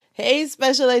Hey,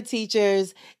 special ed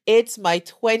teachers, it's my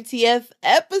 20th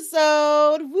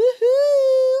episode.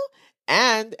 Woohoo!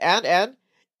 And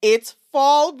it's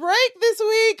fall break this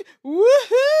week.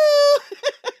 Woohoo!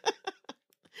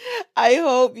 I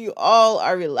hope you all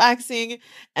are relaxing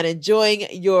and enjoying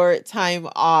your time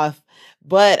off.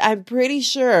 But I'm pretty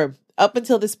sure up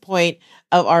until this point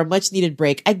of our much needed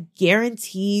break, I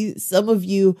guarantee some of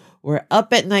you were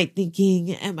up at night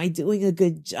thinking, am I doing a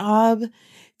good job?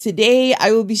 Today,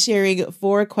 I will be sharing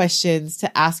 4 questions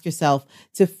to ask yourself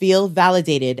to feel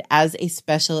validated as a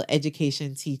special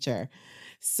education teacher.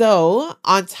 So,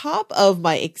 on top of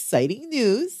my exciting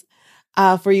news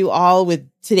for you all, with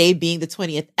today being the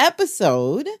 20th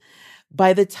episode,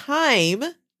 by the time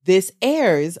this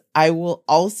airs, I will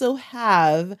also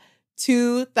have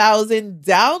 2,000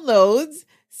 downloads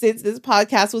since this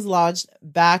podcast was launched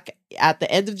back at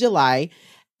the end of July.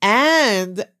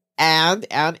 And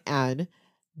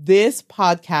this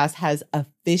podcast has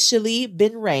officially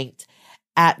been ranked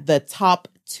at the top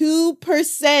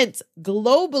 2%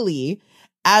 globally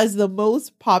as the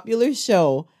most popular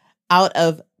show out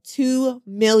of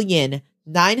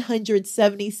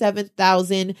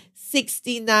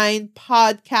 2,977,069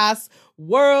 podcasts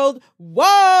worldwide.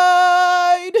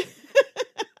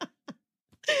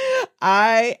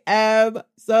 I am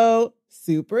so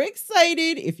super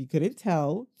excited, if you couldn't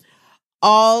tell.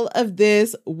 All of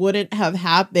this wouldn't have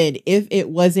happened if it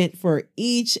wasn't for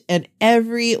each and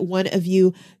every one of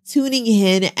you tuning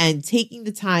in and taking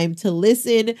the time to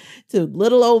listen to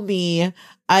little old me.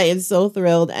 I am so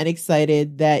thrilled and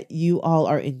excited that you all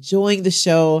are enjoying the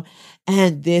show,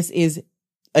 and this is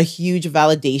a huge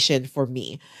validation for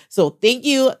me. So thank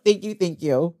you.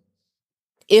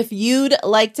 If you'd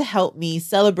like to help me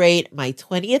celebrate my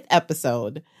 20th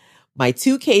episode, my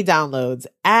 2K downloads,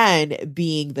 and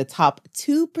being the top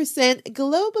 2%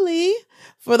 globally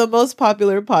for the most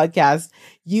popular podcast,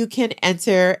 you can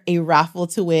enter a raffle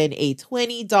to win a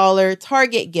 $20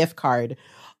 Target gift card.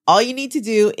 All you need to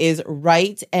do is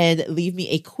write and leave me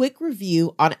a quick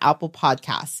review on Apple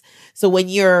Podcasts. So when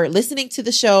you're listening to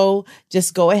the show,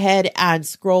 just go ahead and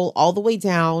scroll all the way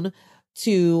down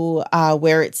to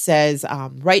where it says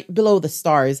right below the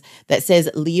stars that says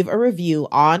leave a review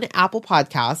on Apple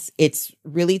Podcasts. It's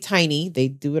really tiny. They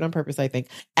do it on purpose, I think.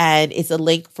 And it's a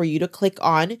link for you to click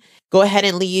on. Go ahead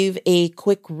and leave a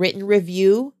quick written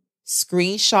review,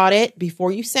 screenshot it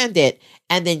before you send it,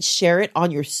 and then share it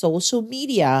on your social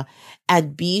media.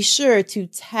 And be sure to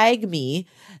tag me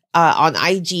on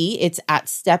IG. It's at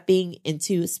Stepping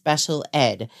Into Special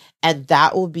Ed. And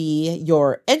that will be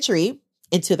your entry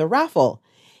into the raffle.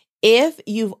 If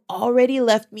you've already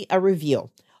left me a review,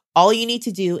 all you need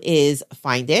to do is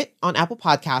find it on Apple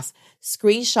Podcasts,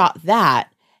 screenshot that,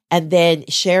 and then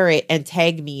share it and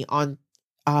tag me on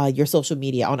your social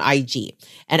media on IG.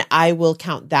 And I will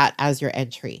count that as your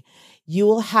entry. You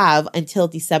will have until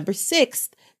December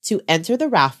 6th to enter the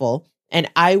raffle, and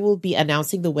I will be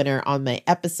announcing the winner on my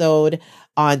episode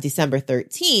on December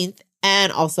 13th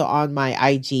and also on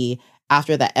my IG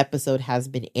after that episode has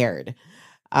been aired.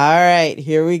 All right,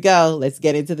 here we go. Let's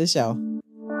get into the show.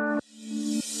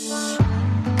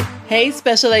 Hey,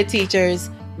 special ed teachers.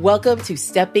 Welcome to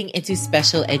Stepping Into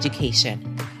Special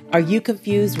Education. Are you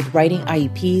confused with writing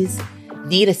IEPs?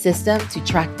 Need a system to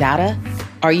track data?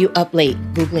 Are you up late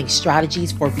Googling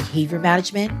strategies for behavior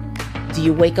management? Do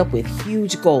you wake up with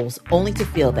huge goals only to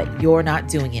feel that you're not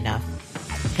doing enough?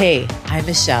 Hey, I'm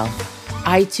Michelle.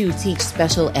 I too teach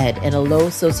special ed in a low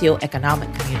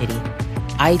socioeconomic community.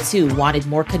 I too wanted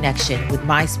more connection with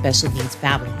my special needs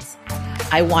families.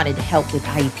 I wanted help with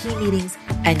IEP meetings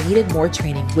and needed more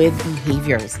training with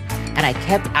behaviors. And I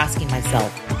kept asking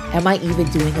myself, am I even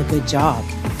doing a good job?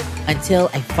 Until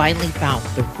I finally found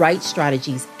the right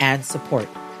strategies and support.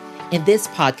 In this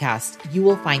podcast, you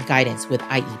will find guidance with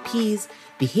IEPs,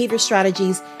 behavior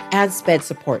strategies, and SPED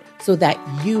support so that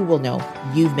you will know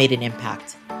you've made an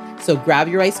impact. So grab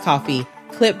your iced coffee,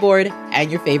 clipboard,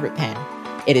 and your favorite pen.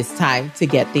 It is time to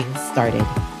get things started.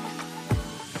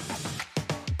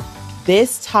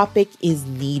 This topic is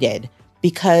needed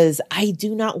because I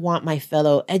do not want my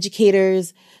fellow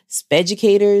educators,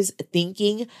 speducators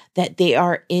thinking that they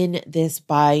are in this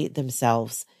by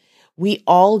themselves. We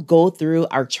all go through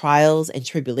our trials and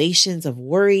tribulations of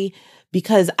worry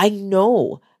because I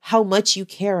know how much you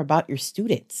care about your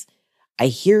students. I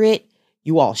hear it.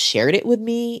 You all shared it with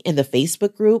me in the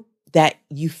Facebook group that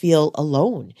you feel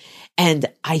alone. And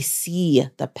I see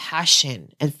the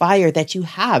passion and fire that you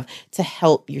have to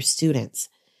help your students.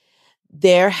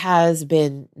 There has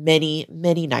been many,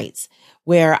 many nights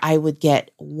where I would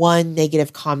get one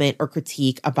negative comment or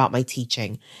critique about my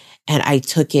teaching, and I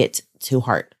took it to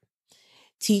heart.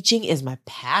 Teaching is my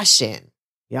passion.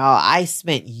 Y'all, I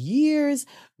spent years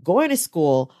going to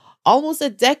school, almost a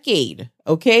decade,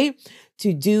 okay,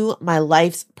 to do my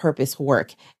life's purpose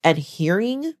work. And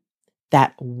hearing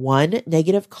that one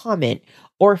negative comment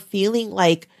or feeling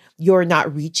like you're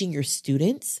not reaching your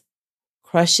students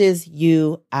crushes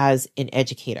you as an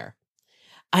educator.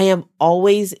 I am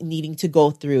always needing to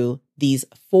go through these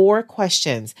 4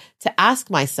 questions to ask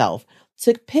myself,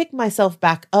 to pick myself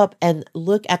back up and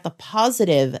look at the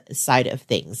positive side of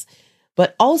things.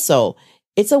 But also,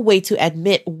 it's a way to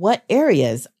admit what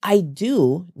areas I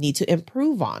do need to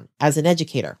improve on as an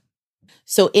educator.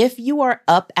 So if you are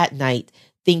up at night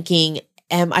thinking,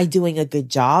 am I doing a good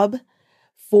job?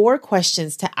 4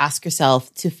 questions to ask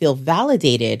yourself to feel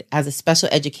validated as a special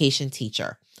education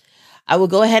teacher. I will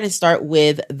go ahead and start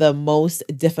with the most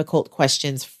difficult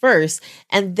questions first,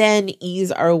 and then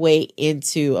ease our way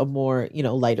into a more,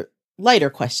 lighter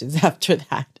questions after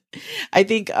that. I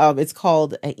think it's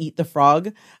called Eat the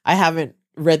Frog. I haven't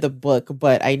read the book,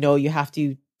 but I know you have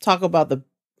to talk about the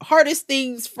hardest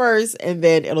things first, and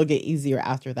then it'll get easier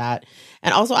after that.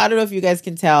 And also, I don't know if you guys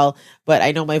can tell, but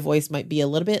I know my voice might be a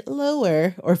little bit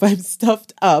lower, or if I'm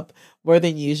stuffed up more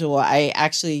than usual. I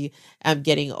actually am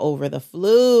getting over the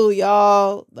flu,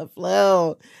 y'all, the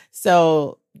flu.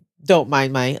 So don't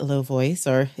mind my low voice,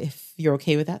 or if you're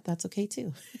okay with that, that's okay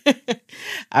too. All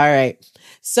right.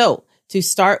 So to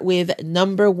start with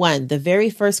number 1, the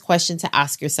very first question to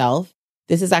ask yourself,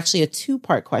 this is actually a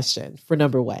 2-part question for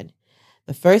number 1.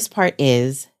 The first part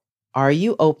is, are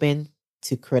you open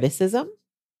to criticism?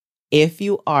 If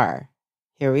you are,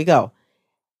 here we go.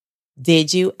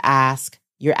 Did you ask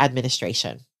your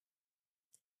administration?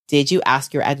 Did you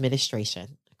ask your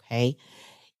administration? Okay.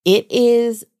 It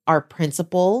is our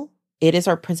principal's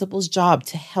job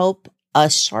to help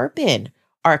us sharpen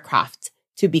our craft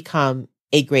to become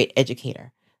a great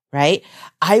educator, right?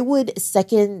 I would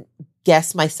second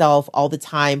guess myself all the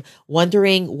time,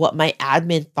 wondering what my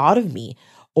admin thought of me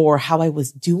or how I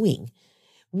was doing.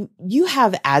 You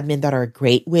have admin that are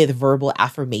great with verbal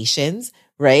affirmations,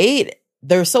 right?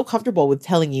 They're so comfortable with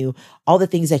telling you all the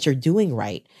things that you're doing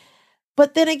right.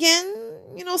 But then again,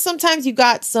 sometimes you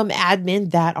got some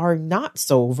admin that are not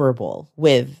so verbal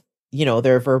with,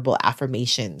 their verbal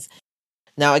affirmations.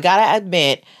 Now, I gotta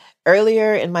admit,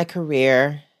 earlier in my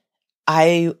career,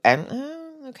 let's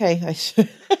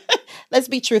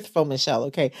be truthful, Michelle.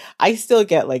 Okay. I still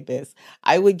get like this.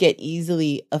 I would get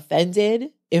easily offended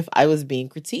if I was being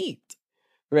critiqued,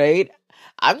 right?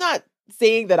 I'm not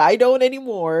saying that I don't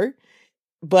anymore,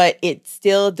 but it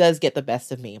still does get the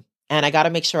best of me. And I got to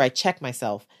make sure I check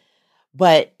myself.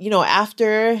 But,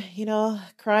 after,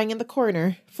 crying in the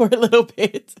corner for a little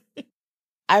bit,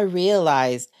 I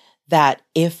realized that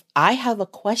if I have a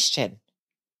question,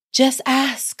 just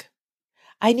ask.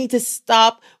 I need to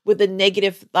stop with the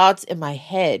negative thoughts in my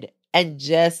head and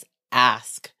just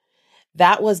ask.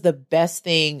 That was the best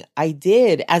thing I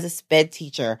did as a SPED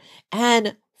teacher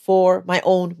and for my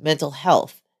own mental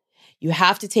health. You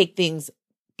have to take things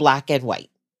black and white.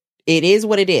 It is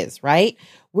what it is, right?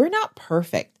 We're not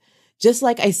perfect. Just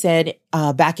like I said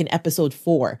back in episode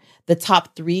 4, the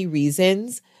top 3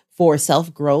 reasons for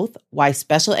self-growth, why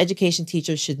special education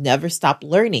teachers should never stop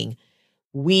learning.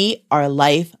 We are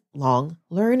lifelong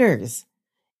learners.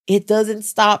 It doesn't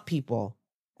stop, people.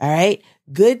 All right.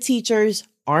 Good teachers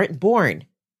aren't born.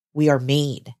 We are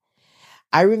made.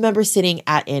 I remember sitting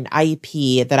at an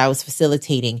IEP that I was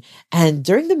facilitating, and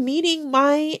during the meeting,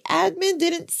 my admin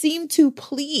didn't seem too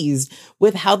pleased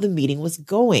with how the meeting was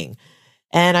going.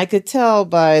 And I could tell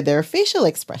by their facial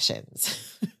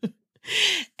expressions.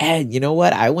 And you know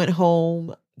what? I went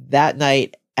home that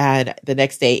night, and the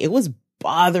next day it was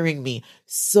bothering me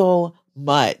so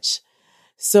much.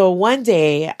 So one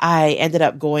day I ended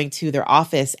up going to their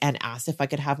office and asked if I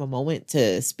could have a moment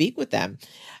to speak with them.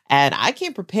 And I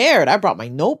came prepared. I brought my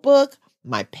notebook,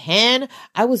 my pen.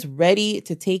 I was ready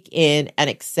to take in and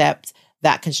accept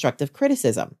that constructive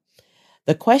criticism.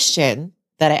 The question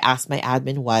that I asked my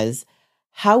admin was,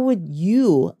 how would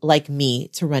you like me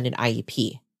to run an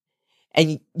IEP?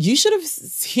 And you should have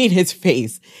seen his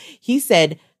face. He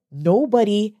said,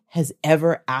 nobody has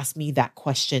ever asked me that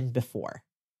question before.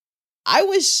 I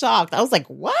was shocked. I was like,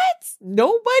 what?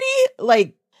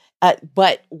 Nobody?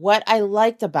 But what I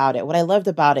loved about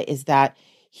it is that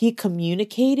he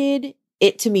communicated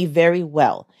it to me very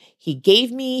well. He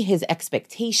gave me his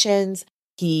expectations.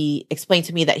 He explained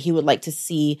to me that he would like to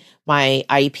see my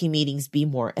IEP meetings be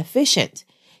more efficient.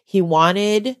 He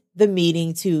wanted the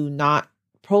meeting to not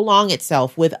prolong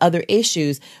itself with other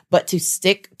issues, but to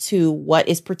stick to what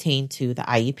is pertained to the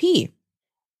IEP.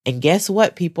 And guess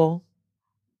what, people?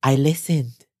 I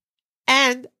listened.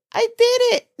 And I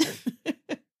did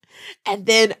it. And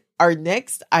then our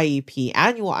next IEP,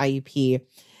 annual IEP,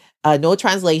 no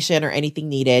translation or anything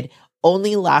needed,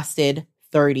 only lasted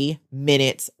 30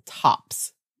 minutes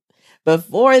tops.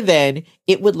 Before then,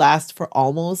 it would last for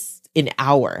almost an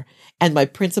hour. And my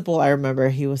principal, I remember,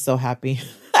 he was so happy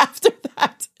after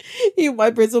that.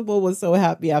 My principal was so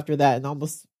happy after that and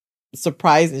almost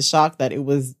surprised and shocked that it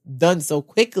was done so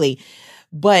quickly.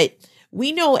 But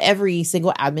we know every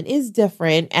single admin is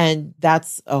different, and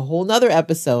that's a whole nother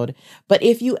episode. But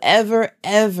if you ever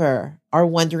are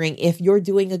wondering if you're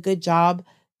doing a good job,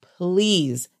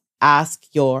 please ask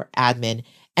your admin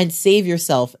and save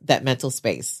yourself that mental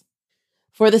space.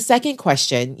 For the second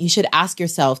question, you should ask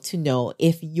yourself to know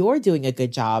if you're doing a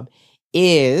good job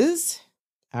is,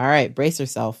 all right, brace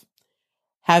yourself.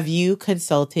 Have you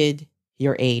consulted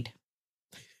your aide?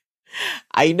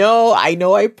 I know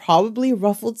I probably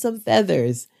ruffled some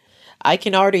feathers. I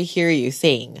can already hear you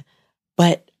saying,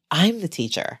 but I'm the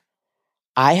teacher.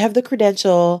 I have the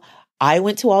credential. I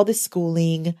went to all this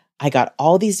schooling. I got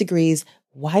all these degrees.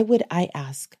 Why would I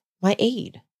ask my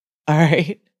aide? All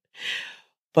right.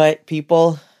 But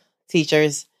people,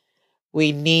 teachers,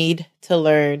 we need to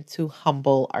learn to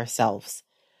humble ourselves.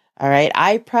 All right.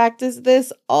 I practice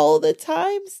this all the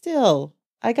time still.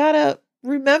 I gotta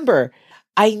remember,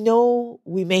 I know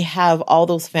we may have all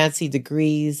those fancy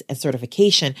degrees and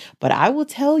certification, but I will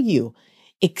tell you,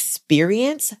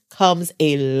 experience comes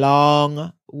a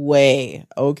long way.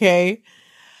 Okay.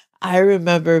 I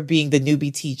remember being the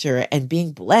newbie teacher and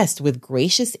being blessed with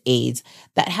gracious aides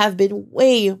that have been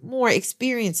way more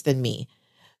experienced than me.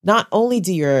 Not only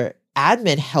do your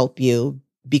admin help you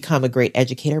become a great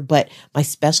educator, but my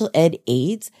special ed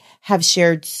aides have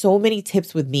shared so many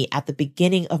tips with me at the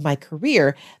beginning of my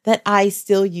career that I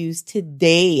still use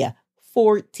today,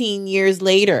 14 years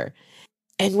later.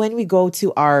 And when we go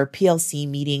to our PLC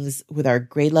meetings with our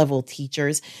grade level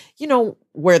teachers,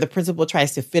 where the principal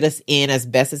tries to fit us in as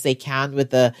best as they can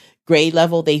with the grade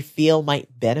level they feel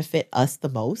might benefit us the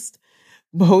most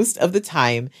of the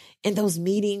time in those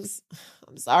meetings,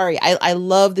 I'm sorry, I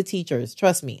love the teachers.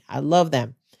 Trust me, I love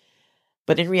them.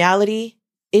 But in reality,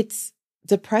 it's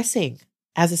depressing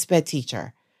as a SPED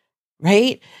teacher,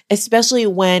 right? Especially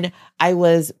when I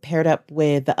was paired up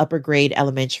with the upper grade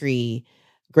elementary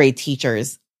grade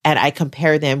teachers, and I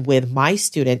compare them with my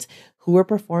students who are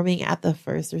performing at the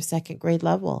first or second grade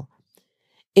level.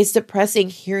 It's depressing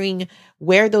hearing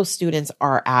where those students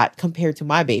are at compared to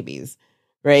my babies,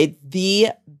 right? The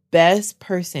best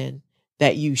person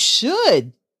that you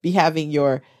should be having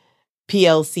your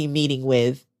PLC meeting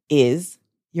with is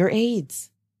your aides,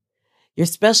 your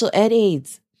special ed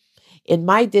aides. In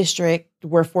my district,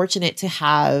 we're fortunate to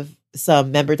have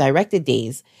some member directed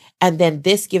days. And then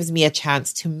this gives me a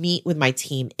chance to meet with my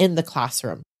team in the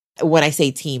classroom. When I say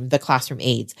team, the classroom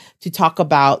aides, to talk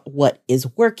about what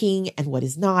is working and what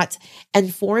is not.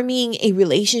 And forming a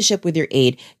relationship with your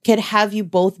aide can have you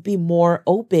both be more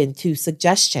open to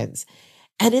suggestions.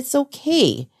 And it's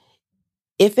okay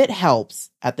if it helps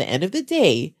at the end of the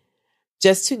day,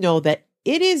 just to know that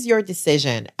it is your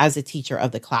decision as a teacher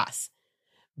of the class.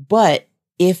 But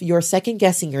if you're second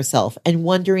guessing yourself and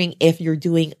wondering if you're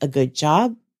doing a good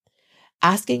job,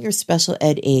 asking your special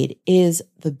ed aide is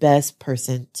the best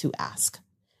person to ask.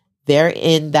 They're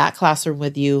in that classroom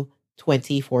with you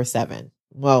 24/7.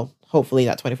 Well, hopefully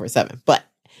not 24/7, but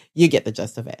you get the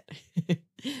gist of it.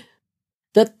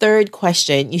 The third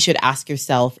question you should ask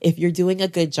yourself if you're doing a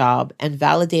good job and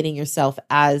validating yourself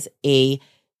as a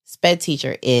SPED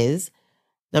teacher is,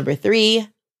 number 3,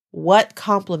 what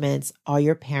compliments are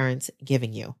your parents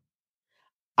giving you?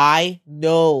 I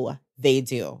know they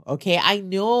do. Okay. I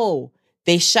know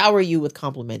they shower you with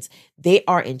compliments. They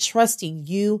are entrusting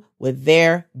you with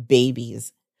their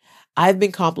babies. I've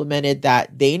been complimented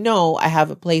that they know I have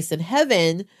a place in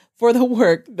heaven for the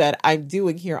work that I'm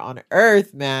doing here on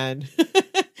earth, man.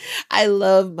 I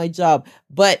love my job,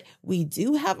 but we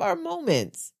do have our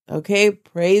moments. Okay.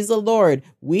 Praise the Lord.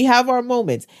 We have our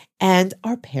moments, and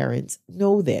our parents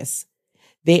know this.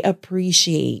 They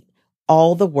appreciate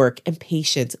all the work and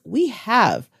patience we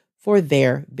have for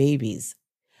their babies.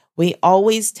 We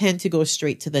always tend to go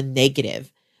straight to the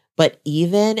negative, but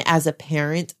even as a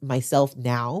parent myself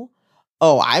now,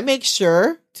 I make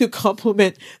sure to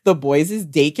compliment the boys'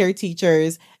 daycare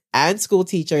teachers and school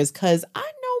teachers because I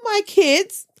know my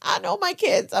kids.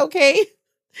 Okay?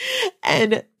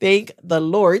 And thank the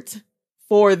Lord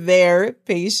for their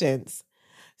patience.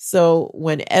 So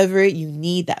whenever you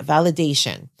need that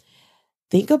validation,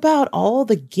 think about all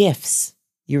the gifts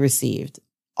you received,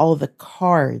 all the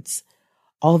cards,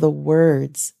 all the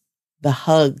words, the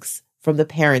hugs, from the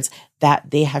parents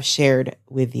that they have shared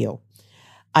with you.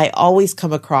 I always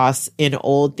come across an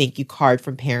old thank you card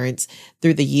from parents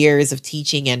through the years of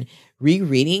teaching, and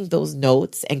rereading those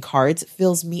notes and cards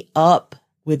fills me up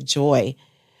with joy.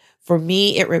 For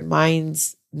me, it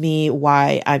reminds me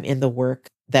why I'm in the work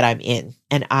that I'm in,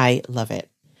 and I love it.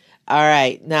 All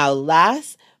right. Now,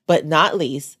 last but not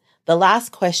least, the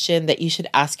last question that you should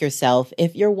ask yourself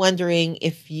if you're wondering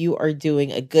if you are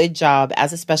doing a good job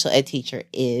as a special ed teacher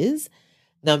is,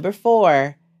 number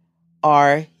 4,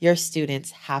 are your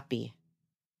students happy?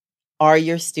 Are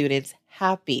your students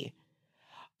happy?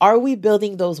 Are we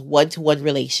building those one-to-one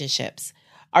relationships?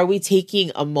 Are we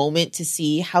taking a moment to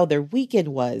see how their weekend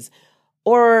was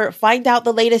or find out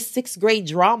the latest 6th grade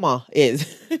drama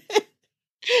is?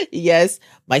 Yes,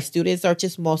 my students are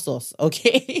chismosos,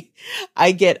 okay?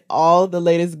 I get all the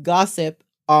latest gossip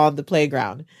on the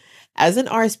playground. As an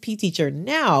RSP teacher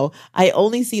now, I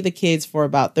only see the kids for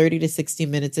about 30 to 60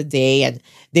 minutes a day, and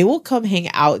they will come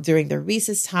hang out during their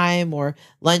recess time or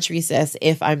lunch recess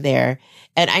if I'm there.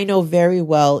 And I know very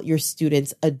well your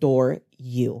students adore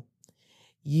you.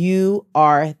 You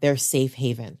are their safe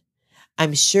haven.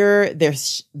 I'm sure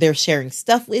they're sharing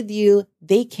stuff with you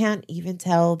they can't even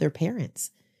tell their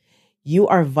parents. You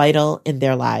are vital in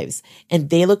their lives, and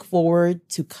they look forward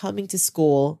to coming to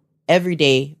school every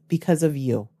day because of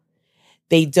you.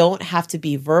 They don't have to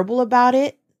be verbal about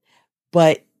it,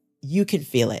 but you can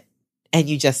feel it, and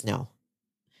you just know.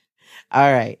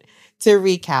 All right, to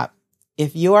recap,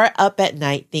 if you are up at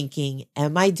night thinking,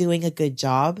 am I doing a good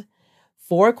job?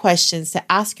 4 questions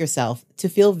to ask yourself to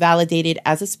feel validated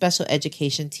as a special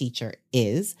education teacher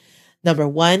is, number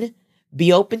 1,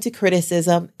 be open to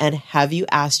criticism and have you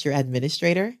asked your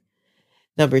administrator?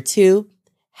 Number 2,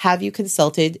 have you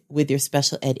consulted with your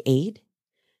special ed aide?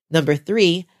 Number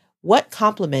 3, what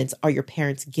compliments are your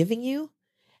parents giving you?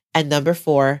 And number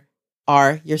 4,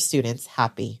 are your students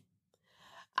happy?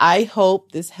 I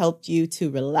hope this helped you to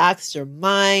relax your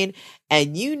mind,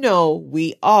 and you know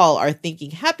we all are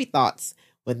thinking happy thoughts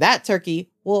when that turkey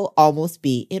will almost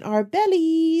be in our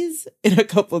bellies in a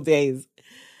couple days.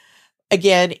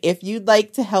 Again, if you'd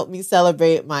like to help me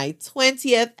celebrate my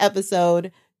 20th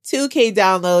episode, 2K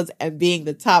downloads, and being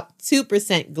the top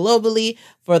 2% globally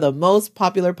for the most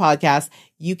popular podcast,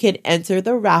 you can enter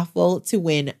the raffle to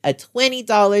win a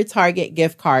 $20 Target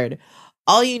gift card.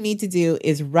 All you need to do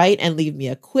is write and leave me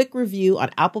a quick review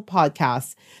on Apple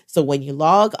Podcasts. So when you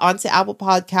log onto Apple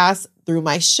Podcasts through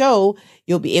my show,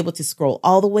 you'll be able to scroll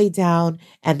all the way down,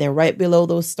 and then right below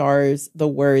those stars, the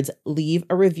words "leave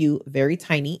a review," very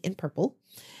tiny in purple,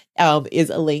 is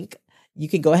a link. You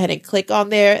can go ahead and click on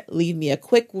there, leave me a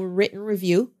quick written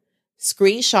review,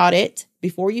 screenshot it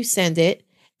before you send it,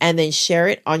 and then share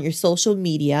it on your social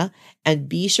media. And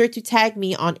be sure to tag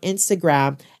me on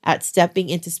Instagram at Stepping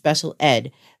Into Special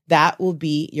Ed. That will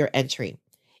be your entry.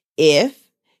 If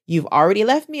you've already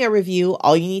left me a review,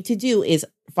 all you need to do is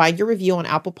find your review on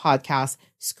Apple Podcasts,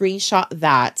 screenshot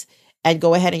that, and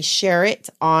go ahead and share it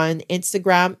on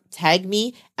Instagram, tag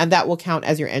me, and that will count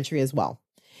as your entry as well.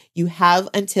 You have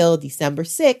until December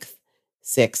 6th.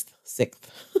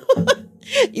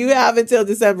 You have until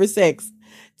December 6th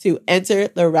to enter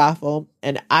the raffle,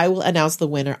 and I will announce the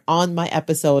winner on my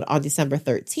episode on December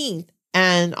 13th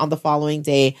and on the following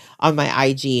day on my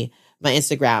IG, my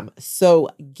Instagram. So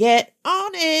get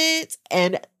on it,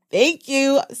 and thank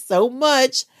you so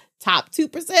much. Top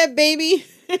 2%, baby.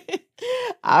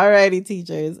 All righty,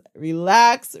 teachers.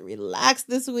 Relax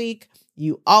this week.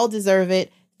 You all deserve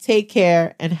it. Take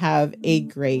care and have a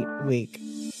great week.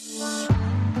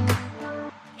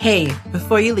 Hey,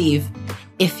 before you leave,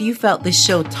 if you felt this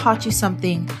show taught you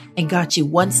something and got you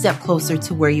one step closer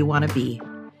to where you want to be,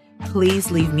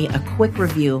 please leave me a quick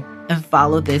review and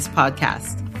follow this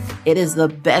podcast. It is the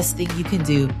best thing you can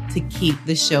do to keep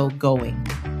the show going.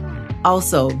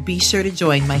 Also, be sure to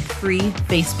join my free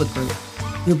Facebook group.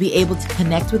 You'll be able to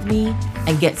connect with me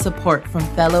and get support from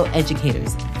fellow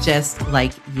educators just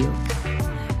like you.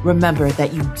 Remember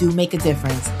that you do make a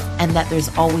difference and that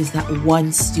there's always that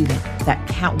one student that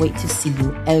can't wait to see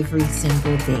you every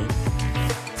single day.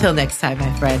 Till next time,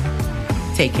 my friend,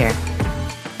 take care.